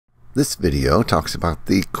This video talks about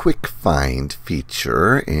the Quick Find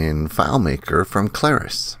feature in FileMaker from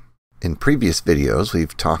Claris. In previous videos,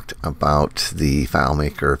 we've talked about the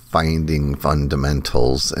FileMaker finding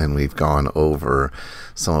fundamentals, and we've gone over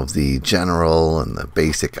some of the general and the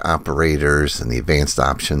basic operators and the advanced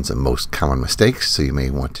options and most common mistakes, so you may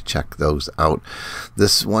want to check those out.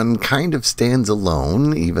 This one kind of stands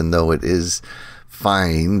alone, even though it is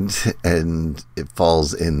find and it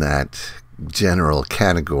falls in that general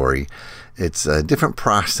category. It's a different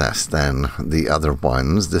process than the other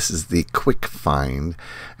ones. This is the quick find,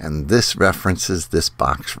 and this references this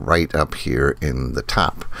box right up here in the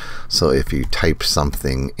top. So if you type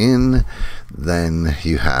something in, then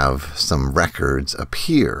you have some records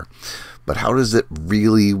appear. But how does it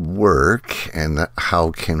really work, and how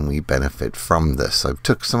can we benefit from this? I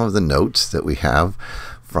took some of the notes that we have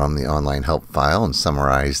from the online help file and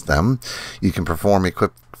summarized them. You can perform a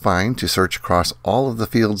quick find to search across all of the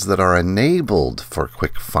fields that are enabled for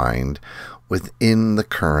quick find within the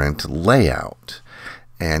current layout.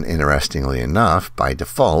 And interestingly enough, by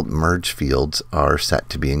default, merge fields are set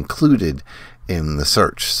to be included in the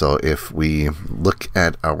search. So if we look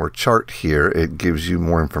at our chart here, it gives you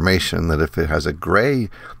more information that if it has a gray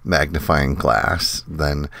magnifying glass,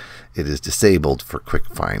 then it is disabled for quick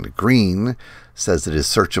find. Green says it is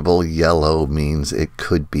searchable. Yellow means it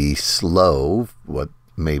could be slow.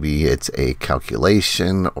 Maybe it's a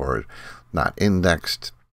calculation or not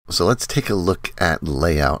indexed. So let's take a look at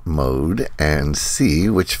layout mode and see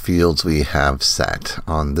which fields we have set.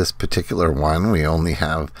 On this particular one, we only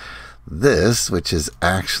have this, which is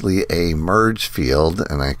actually a merge field,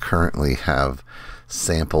 and I currently have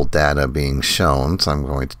sample data being shown, so I'm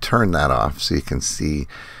going to turn that off so you can see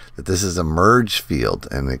that this is a merge field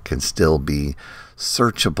and it can still be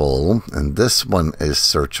searchable, and this one is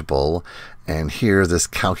searchable. And here, this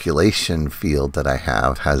calculation field that I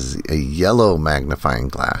have has a yellow magnifying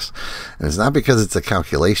glass. And it's not because it's a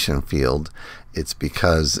calculation field, it's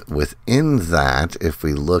because within that, if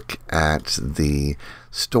we look at the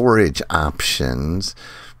storage options,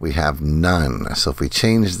 we have none. So if we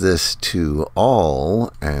change this to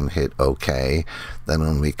all and hit OK, then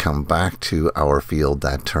when we come back to our field,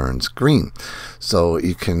 that turns green. So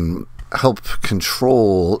you can help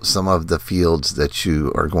control some of the fields that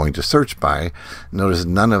you are going to search by. Notice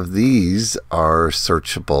none of these are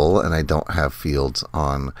searchable, and I don't have fields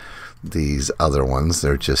on these other ones.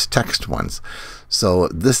 They're just text ones. So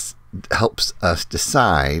this helps us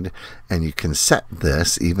decide, and you can set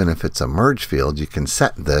this, even if it's a merge field, you can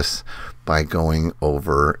set this by going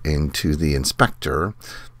over into the inspector,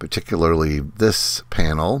 particularly this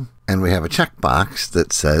panel. And we have a checkbox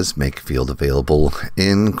that says make field available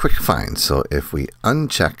in quick find. So if we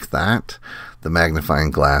uncheck that, the magnifying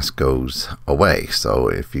glass goes away. So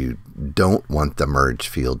if you don't want the merge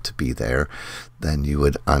field to be there, then you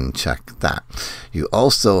would uncheck that. You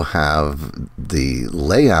also have the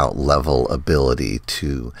layout level ability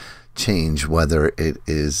to change whether it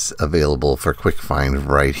is available for quick find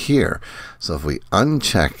right here. So if we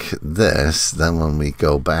uncheck this, then when we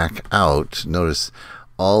go back out, notice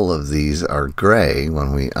all of these are gray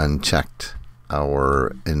when we unchecked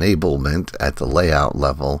our enablement at the layout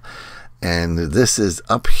level. And this is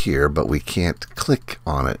up here, but we can't click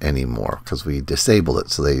on it anymore because we disable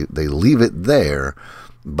it. So they leave it there,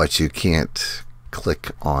 but you can't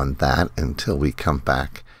click on that until we come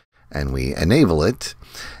back and we enable it.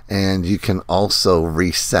 And you can also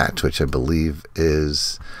reset, which I believe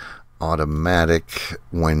is automatic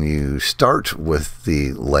when you start with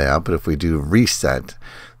the layout, but if we do reset,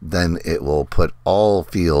 then it will put all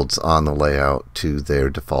fields on the layout to their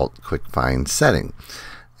default quick find setting,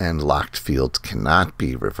 and locked fields cannot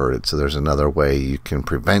be reverted. So there's another way you can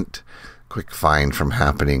prevent quick find from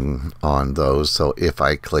happening on those. So if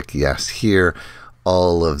I click yes here,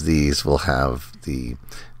 all of these will have the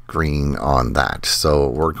green on that. So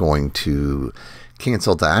we're going to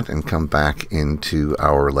cancel that and come back into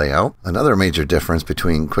our layout. Another major difference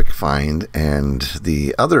between quick find and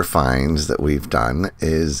the other finds that we've done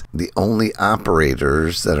is the only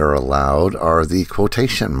operators that are allowed are the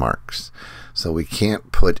quotation marks. So we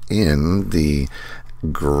can't put in the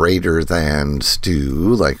greater than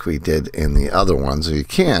Stu like we did in the other ones. Or you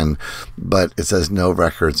can, but it says no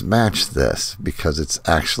records match this because it's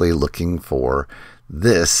actually looking for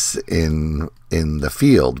this in the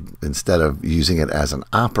field instead of using it as an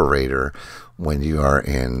operator when you are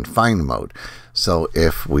in find mode. So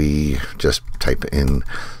if we just type in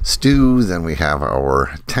Stu, then we have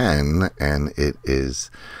our 10, and it is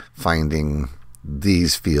finding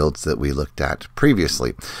these fields that we looked at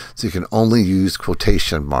previously. So you can only use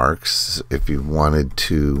quotation marks if you wanted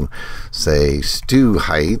to say stew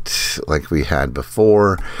height like we had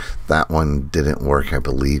before. That one didn't work, I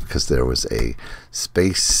believe, because there was a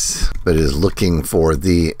space, but it is looking for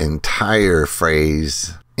the entire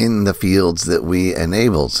phrase in the fields that we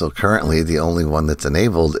enabled. So currently the only one that's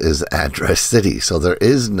enabled is address city. So there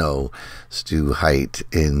is no stew height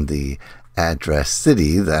in the address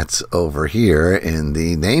city. That's over here in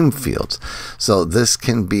the name fields. So this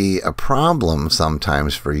can be a problem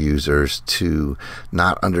sometimes for users to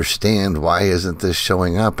not understand, why isn't this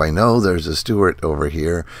showing up? I know there's a Stuart over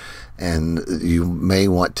here, and you may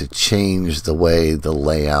want to change the way the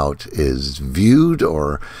layout is viewed,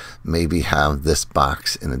 or maybe have this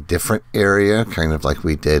box in a different area, kind of like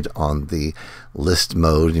we did on the list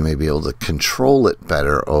mode. You may be able to control it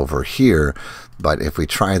better over here. But if we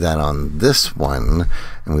try that on this one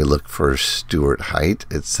and we look for Stuart height,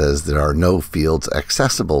 it says there are no fields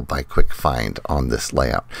accessible by quick find on this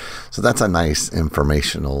layout. So that's a nice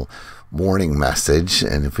informational warning message.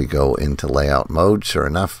 And if we go into layout mode, sure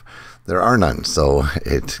enough, there are none. So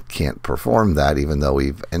it can't perform that even though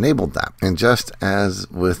we've enabled that. And just as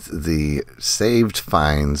with the saved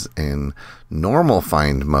finds in normal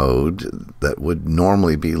find mode that would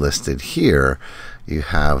normally be listed here, you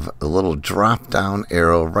have a little drop down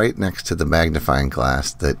arrow right next to the magnifying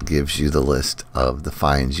glass that gives you the list of the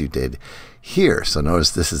finds you did here. So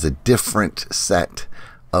notice this is a different set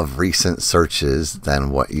of recent searches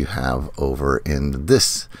than what you have over in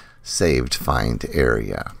this saved find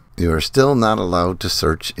area. You are still not allowed to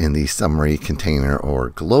search in the summary, container, or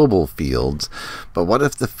global fields, but what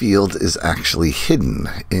if the field is actually hidden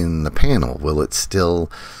in the panel? Will it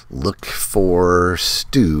still look for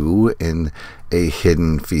stew in a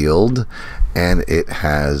hidden field, and it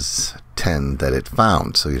has 10 that it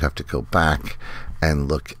found? So you'd have to go back and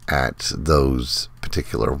look at those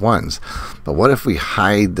particular ones. But what if we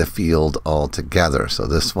hide the field altogether? So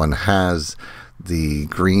this one has the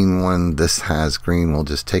green one, this has green. We'll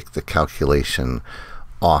just take the calculation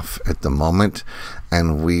off at the moment,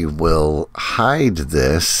 and we will hide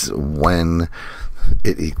this when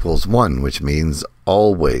it equals 1, which means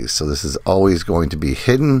always. So this is always going to be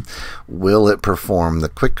hidden. Will it perform the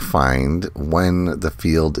quick find when the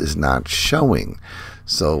field is not showing?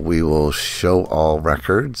 So we will show all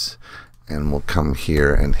records, and we'll come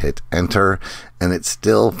here and hit enter, and it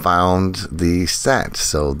still found the set.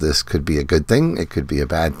 So this could be a good thing, it could be a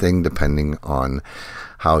bad thing, depending on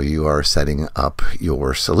how you are setting up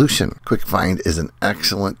your solution. Quick Find is an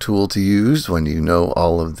excellent tool to use when you know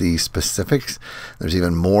all of the specifics. There's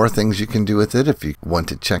even more things you can do with it. If you want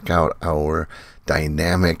to check out our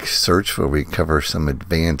dynamic search, where we cover some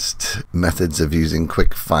advanced methods of using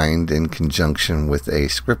Quick Find in conjunction with a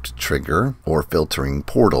script trigger or filtering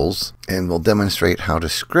portals, and we'll demonstrate how to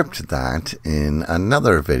script that in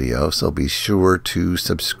another video. So be sure to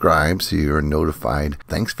subscribe so you're notified.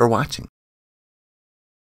 Thanks for watching.